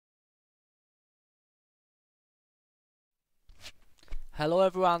Hello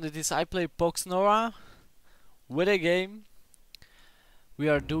everyone, it is I play PoxNora with a game. We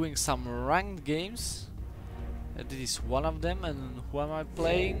are doing some ranked games. This is one of them, and who am I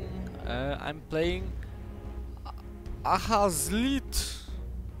playing? I'm playing ahazlitt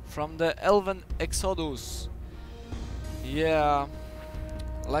from the Elven Exodus. Yeah,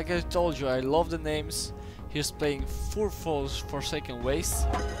 like I told you, I love the names. He's playing Forsaken Waste,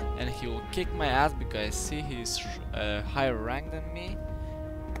 and he will kick my ass because I see he's higher rank than me.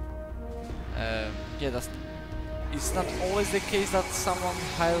 Yeah, it's not always the case that someone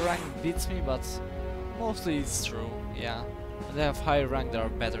higher rank beats me, but mostly it's true. Yeah, when they have higher rank, they are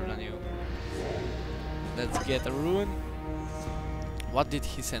better than you. Let's get a rune. What did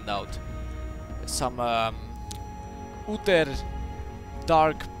he send out? Some Uter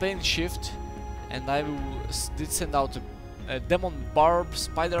Dark Plane Shift, and I did send out a Demon Barb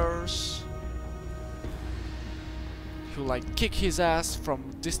Spiders who like kick his ass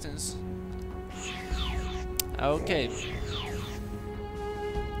from distance. Okay.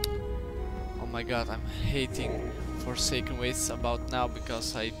 Oh my god, I'm hating Forsaken Wastes about now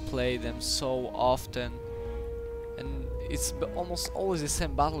because I play them so often, and it's almost always the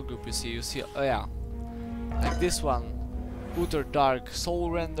same battle group. You see, oh yeah, like this one, Utter Dark Soul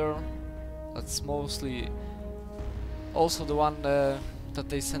Render. That's mostly also the one that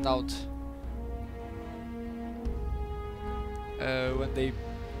they send out when they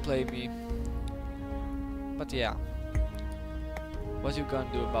play me. But yeah, what you gonna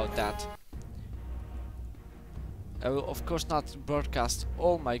do about that? I will of course not broadcast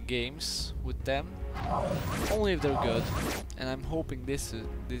all my games with them, only if they're good, and I'm hoping this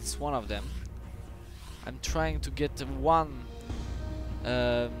is one of them. I'm trying to get the one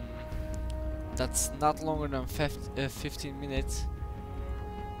that's not longer than 15 minutes,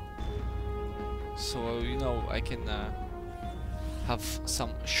 so you know I can have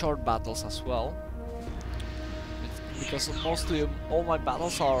some short battles as well. Because mostly all my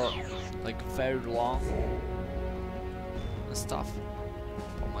battles are like very long and stuff.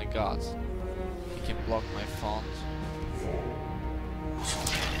 Oh my god, he can block my font.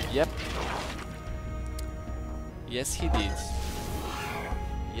 Yep. Yes he did.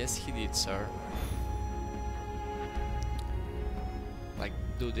 Yes he did, sir. Like,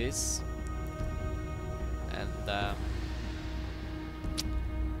 do this. And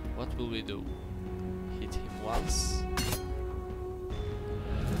what will we do? Hit him once.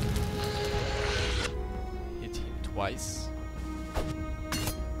 Hit him twice.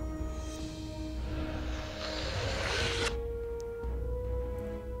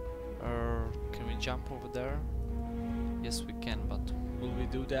 Can we jump over there? Yes we can, but will we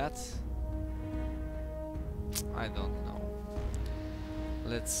do that? I don't know.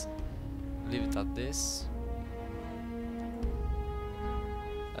 Let's leave it at this.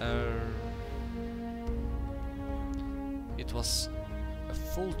 It was a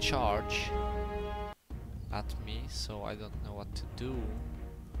full charge at me, so I don't know what to do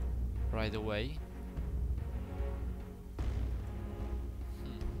right away.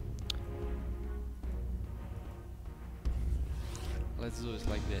 Let's do it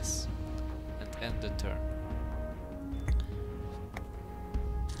like this and end the turn.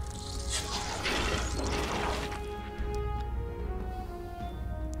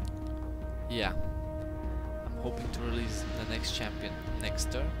 Yeah, I'm hoping to release the next champion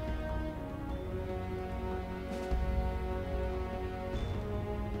next turn.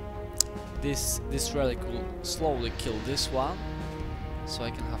 This relic will slowly kill this one, so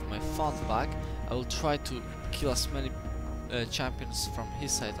I can have my font back. I will try to kill as many champions from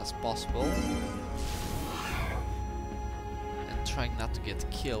his side as possible, and trying not to get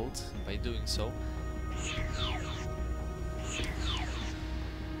killed by doing so.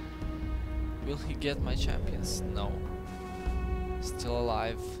 Will he get my champions? No. Still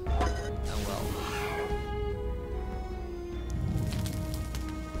alive. Oh well.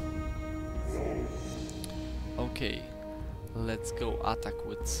 Okay, let's go attack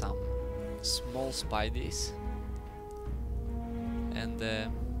with some small spideys. And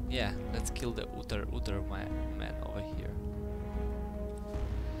yeah, let's kill the Utter man over here.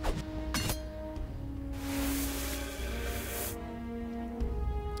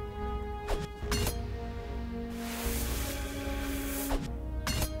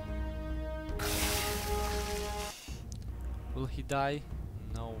 Will he die?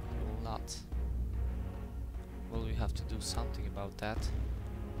 No, he will not. Well, we have to do something about that,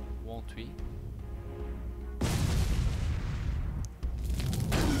 won't we?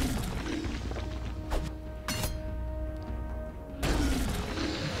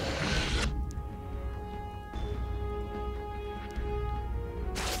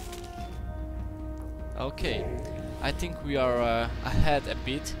 Okay, I think we are ahead a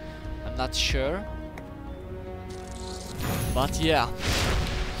bit. I'm not sure, but yeah,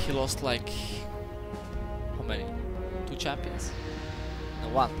 he lost like how many? 2 champions? No,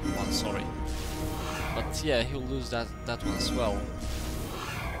 one. Sorry. But yeah, he'll lose that one as well.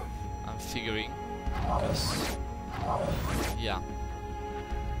 I'm figuring, because yeah.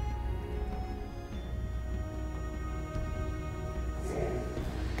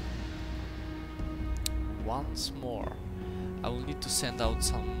 Once more, I will need to send out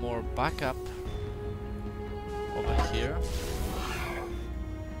some more backup over here.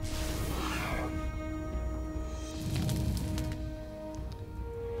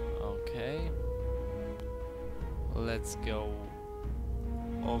 Okay, let's go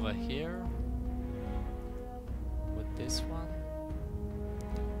over here with this one.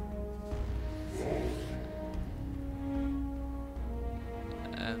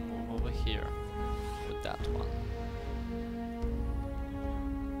 And move over here with that one.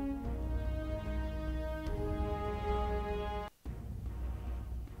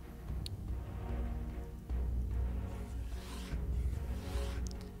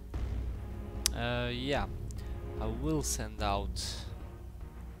 Yeah, I will send out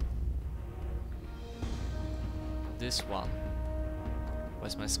this one. Why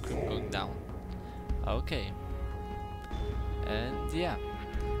is my screen going down? Okay. And yeah,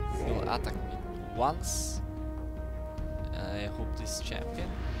 he'll attack me once. I hope this champion.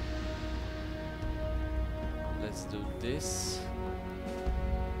 Let's do this.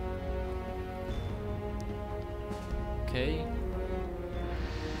 Okay.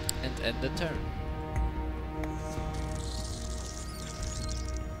 And end the turn.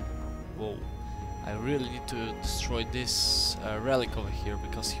 Whoa. I really need to destroy this relic over here,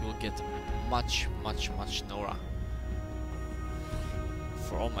 because he will get much Nora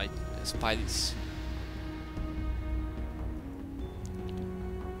for all my Spideys.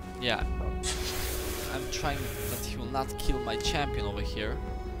 Yeah, I'm trying that he will not kill my champion over here,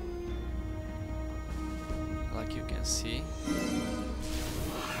 like you can see.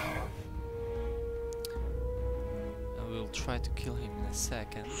 And we'll try to kill him in a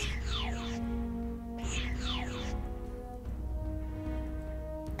second.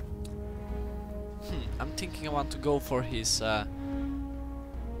 I'm thinking I want to go for his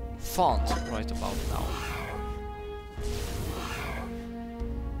font right about now.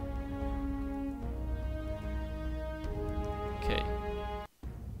 Okay.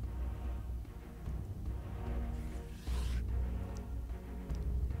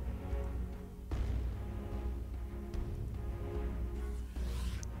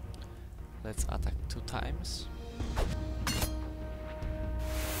 Let's attack 2 times.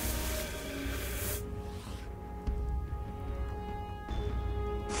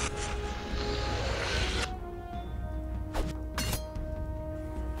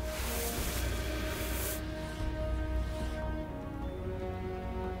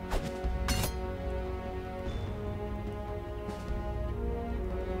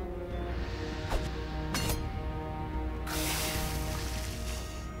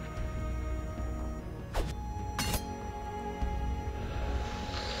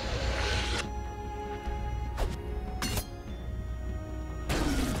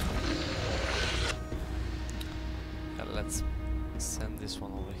 Let's send this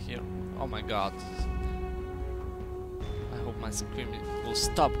one over here. Oh my god. I hope my screen will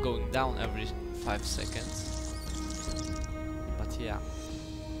stop going down every 5 seconds. But yeah.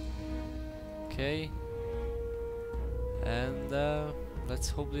 Okay. And let's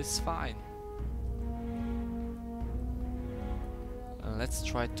hope this is fine. And let's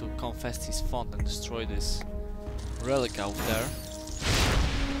try to confess his font and destroy this relic out there.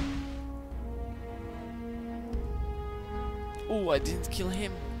 Oh, I didn't kill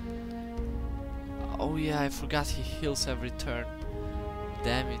him. Oh yeah, I forgot he heals every turn.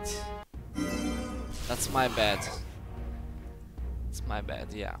 Damn it. That's my bad. It's my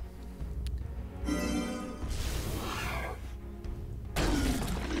bad, yeah. You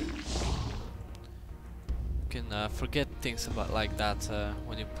can forget things about like that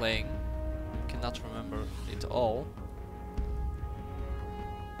when you're playing. You cannot remember it all.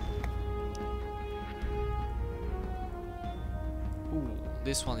 Ooh,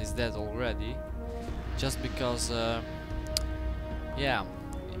 this one is dead already, just because yeah,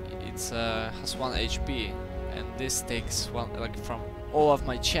 it's has 1 HP, and this takes one, like, from all of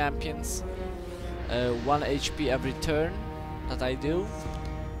my champions, 1 HP every turn that I do,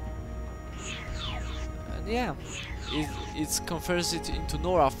 and yeah, it converts it into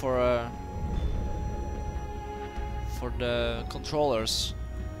Nora for the controllers.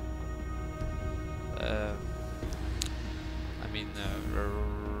 I mean,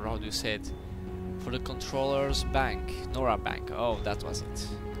 how do you say it? For the controller's bank, Nora bank. Oh, that was it.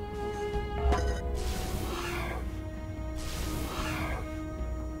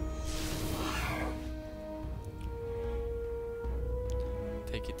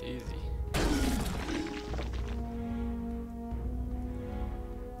 Take it easy.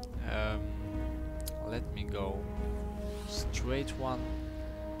 Let me go straight one.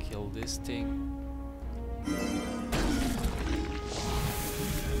 Kill this thing.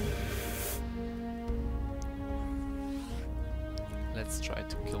 Let's try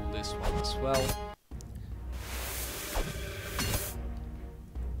to kill this one as well.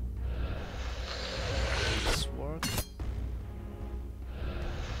 Will this work?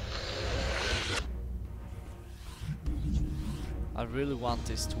 I really want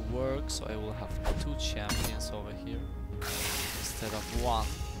this to work, so I will have 2 champions over here instead of 1.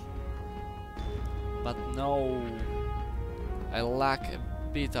 But no, I lack a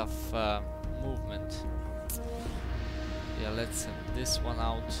bit of movement. Yeah, let's send this one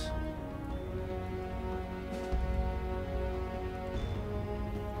out.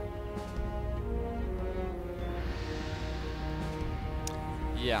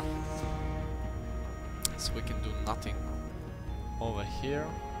 Yeah, so we can do nothing over here.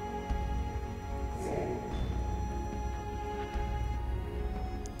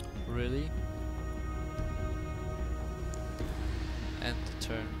 Really? End the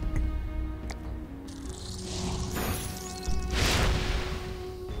turn.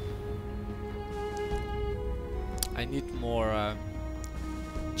 I need more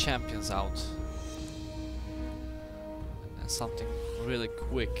champions out. And something really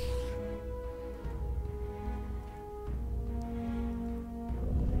quick.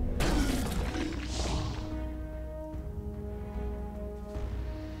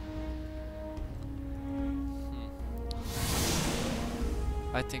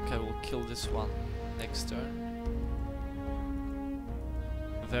 I think I will kill this one next turn.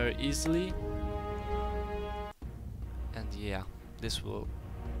 Very easily. And yeah, this will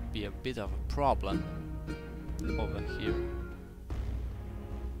be a bit of a problem over here.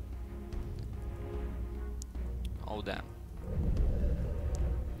 Oh damn.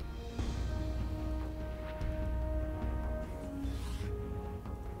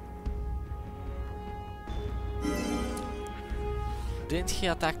 Didn't he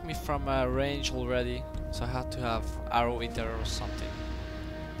attack me from range already? So I had to have arrow in there or something.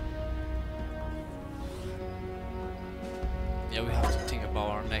 Yeah, we have to think about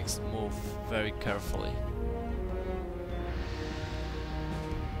our next move very carefully.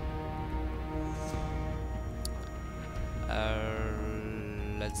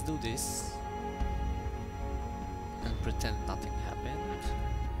 Let's do this and pretend nothing happened.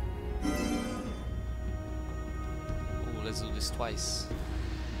 Ooh, let's do this twice.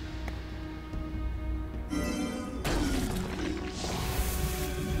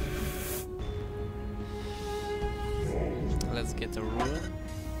 Let's get a ruin.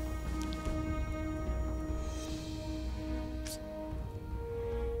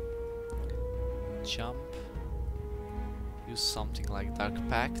 Jump. Use something like Dark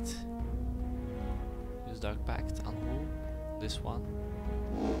Pact. Use Dark Pact on who? This one.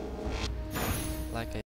 Like I